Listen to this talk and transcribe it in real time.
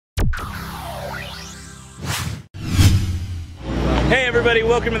everybody,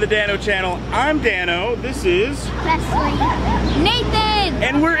 welcome to the Dano channel. I'm Dano, this is Leslie, Nathan,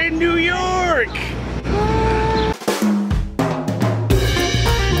 and we're in New York!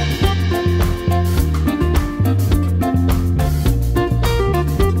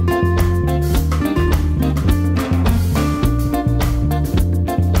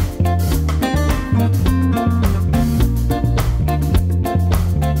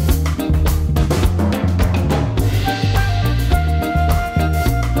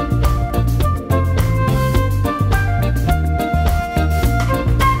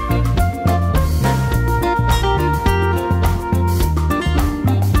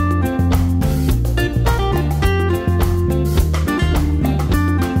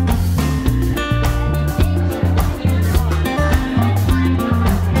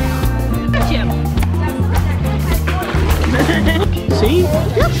 See?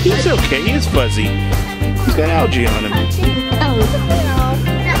 He's okay. He is fuzzy. He's got algae on him.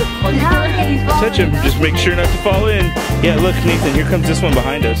 Touch him. Just make sure not to fall in. Yeah, look, Nathan. Here comes this one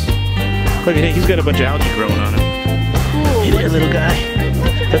behind us. Look at him. He's got a bunch of algae growing on him. Hey there, little guy.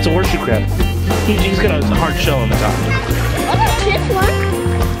 That's a horseshoe crab. He's got a hard shell on the top. this one.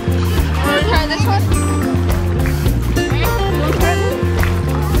 Want to try this one?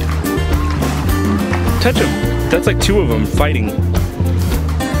 Touch him. That's like two of them fighting.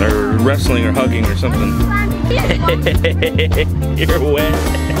 Or wrestling or hugging or something. You're wet.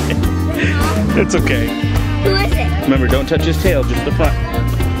 That's okay. Who is it? Remember, don't touch his tail, just the front.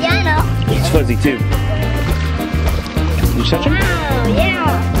 Yeah, I know. He's fuzzy too. You touch him? Oh,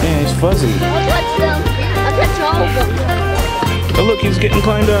 yeah. Yeah, he's fuzzy. I'll touch them. I'll touch all of them. Oh look, he's getting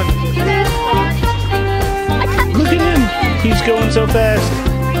climbed on. Look at him. He's going so fast.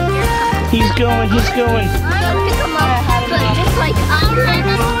 He's going, he's going.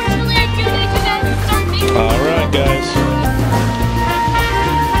 Alright, guys.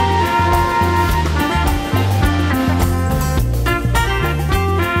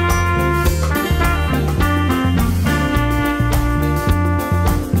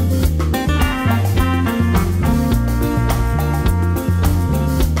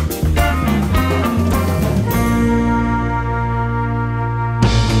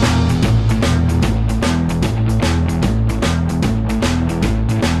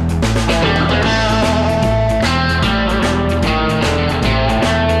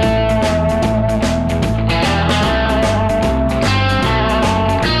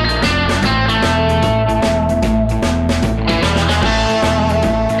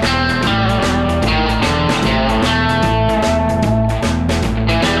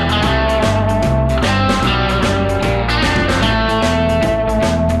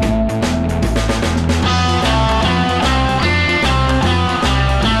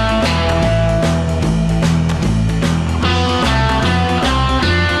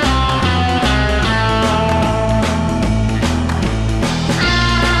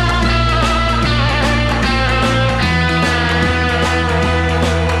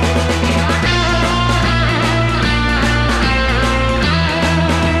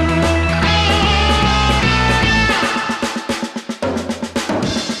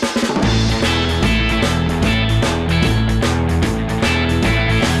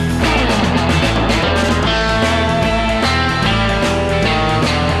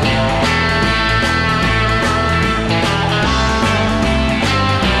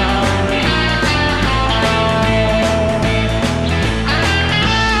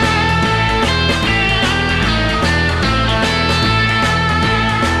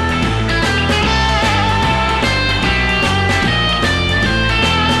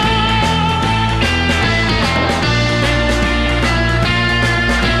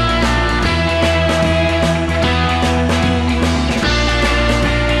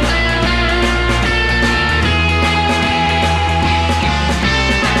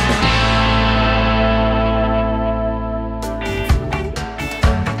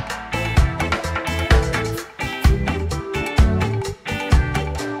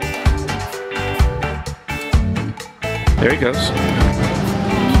 There he goes. You can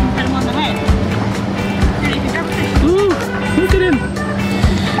hit him on the head. Here, you can grab a fish. Ooh, look at him.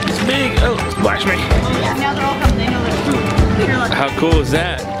 He's big. Oh, splash me. Oh yeah, now they're all coming. They know there's food. Here, look. How cool is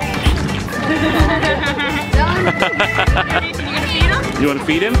that? You gonna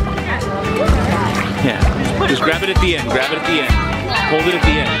feed him? You want to feed him? Yeah. Just grab it at the end. Grab it at the end. Hold it at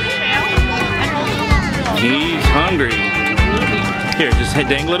the end. He's hungry. Here, just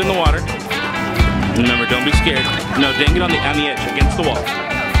dangle it in the water. Remember, don't be scared. No, dang it on the edge, against the wall.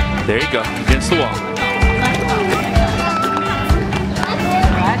 There you go, against the wall.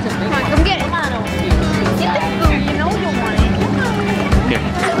 Come on, come get it. Get the food. You know you want it.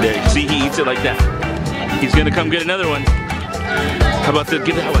 it like that. He's gonna come get another one. How about this?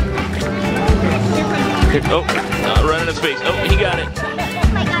 Get that one. Here, oh, right in his face. Oh, he got it.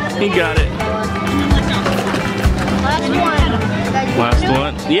 He got it. Last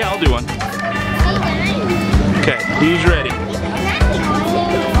one. Yeah, I'll do one. Okay, who's ready?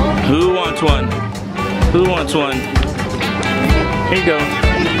 Who wants one? Who wants one? Here you go.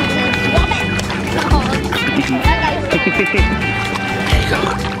 There you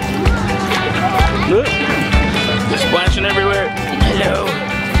go. Look. They're splashing everywhere. Hello.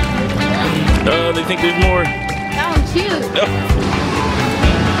 Oh, they think there's more. That one too. Oh.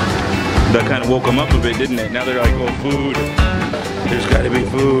 That kind of woke them up a bit, didn't it? Now they're like, oh, food. There's got to be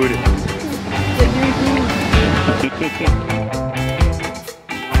food.